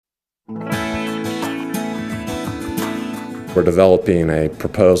We're developing a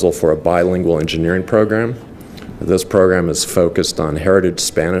proposal for a bilingual engineering program. This program is focused on heritage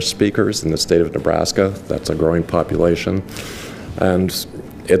Spanish speakers in the state of Nebraska. That's a growing population. And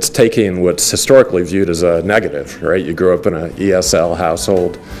it's taking what's historically viewed as a negative, right? You grew up in an ESL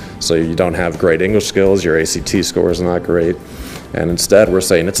household, so you don't have great English skills, your ACT score is not great. And instead, we're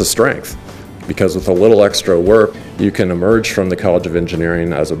saying it's a strength, because with a little extra work, you can emerge from the College of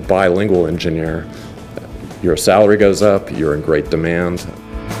Engineering as a bilingual engineer. Your salary goes up, you're in great demand.